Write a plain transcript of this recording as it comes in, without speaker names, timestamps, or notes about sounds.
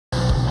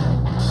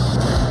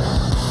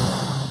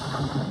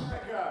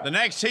The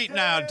next heat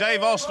now,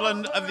 Dave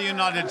Ostland of the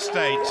United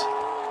States.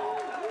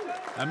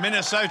 A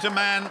Minnesota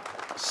man,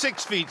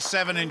 6 feet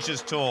 7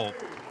 inches tall.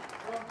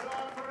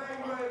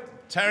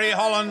 Terry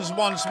Hollands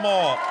once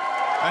more.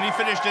 And he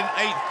finished in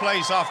 8th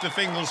place after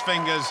Fingal's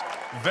fingers.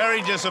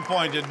 Very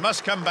disappointed,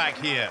 must come back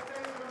here.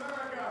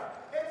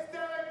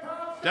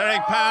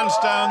 Derek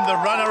Poundstone, the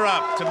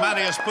runner-up to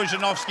Mariusz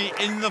Pudzianowski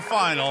in the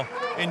final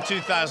in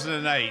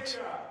 2008.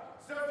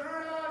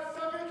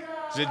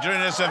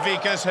 Zydrunas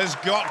Savickas has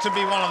got to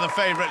be one of the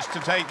favourites to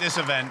take this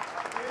event.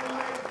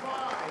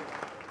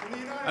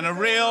 And a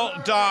real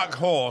dark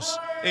horse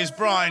is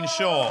Brian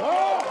Shaw.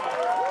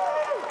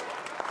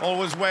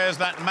 Always wears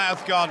that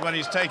mouth guard when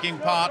he's taking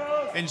part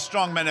in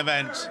strongmen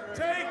events.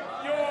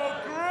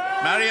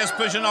 Mariusz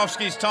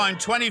Pudzianowski's time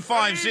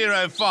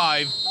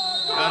 25.05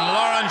 and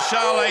Laurent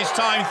Charlet's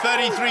time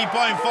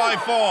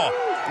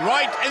 33.54.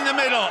 Right in the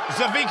middle,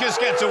 Savickas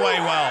gets away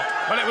well.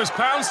 Well, it was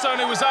Poundstone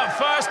who was up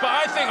first, but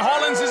I think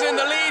Hollands is in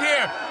the lead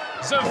here.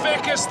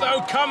 Savickas,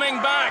 though, coming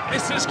back.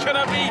 This is going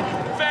to be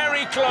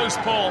very close,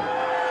 Paul.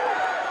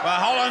 Well,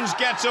 Hollands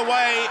gets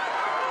away.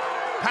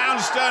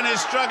 Poundstone is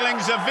struggling.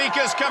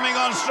 Savickas coming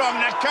on strong.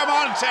 Now, come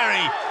on,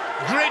 Terry.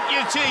 Grit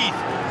your teeth.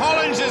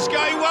 Hollands is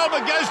going well,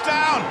 but goes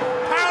down.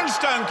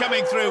 Poundstone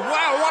coming through.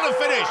 Wow, what a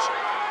finish.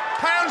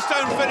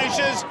 Poundstone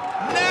finishes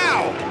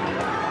now.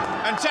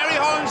 And Terry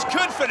Hollands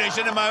could finish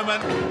in a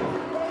moment.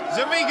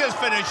 Savickas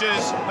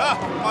finishes. Oh,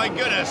 my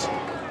goodness.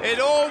 It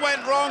all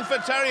went wrong for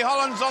Terry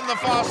Hollands on the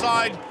far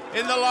side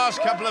in the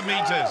last couple of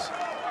meters.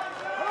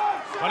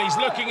 Well, he's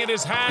looking at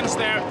his hands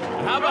there.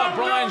 How about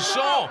Brian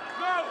Shaw?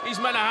 He's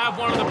meant to have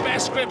one of the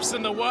best grips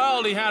in the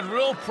world. He had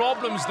real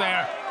problems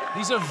there.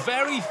 These are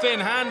very thin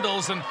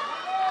handles, and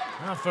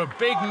for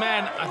big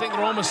men, I think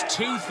they're almost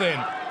too thin.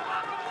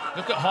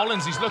 Look at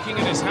Hollands, he's looking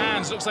at his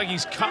hands. Looks like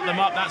he's cut them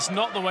up. That's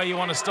not the way you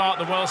want to start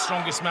the World's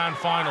Strongest Man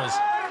finals.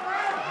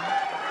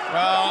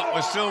 Well,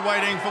 we're still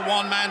waiting for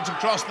one man to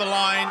cross the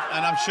line,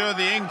 and I'm sure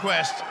the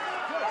inquest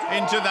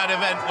into that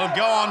event will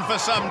go on for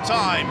some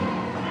time.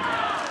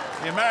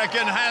 The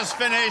American has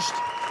finished.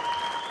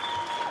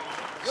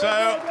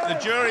 So the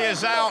jury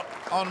is out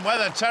on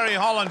whether Terry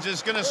Hollands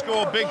is going to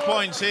score big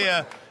points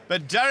here.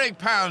 But Derek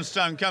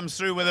Poundstone comes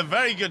through with a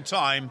very good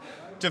time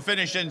to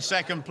finish in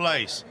 2nd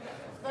place.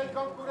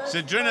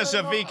 Zydrunas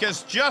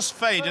Savickas just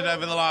faded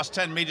over the last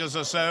 10 meters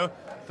or so.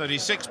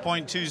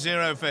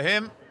 36.20 for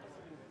him.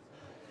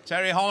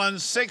 Terry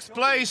Hollands, 6th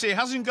place. He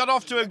hasn't got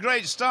off to a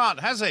great start,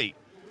 has he?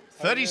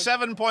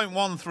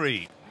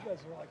 37.13.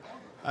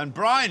 And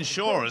Brian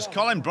Shaw, as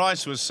Colin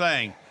Bryce was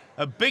saying,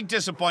 a big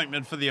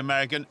disappointment for the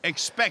American,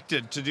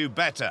 expected to do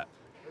better.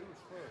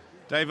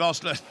 Dave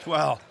Ostland,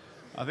 well,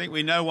 I think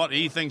we know what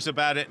he thinks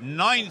about it.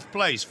 9th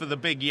place for the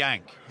big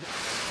Yank.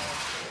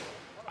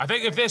 I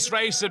think if this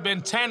race had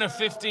been 10 or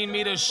 15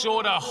 meters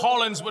shorter,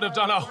 Hollands would have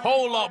done a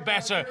whole lot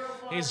better.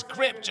 His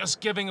grip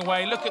just giving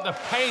away. Look at the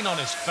pain on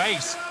his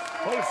face.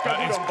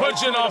 It's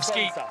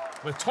Pudzianowski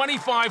with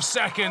 25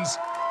 seconds,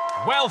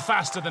 well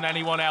faster than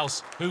anyone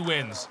else, who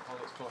wins.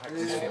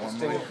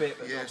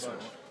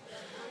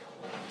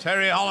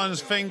 Terry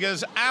Hollands'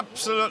 fingers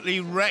absolutely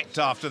wrecked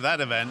after that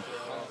event.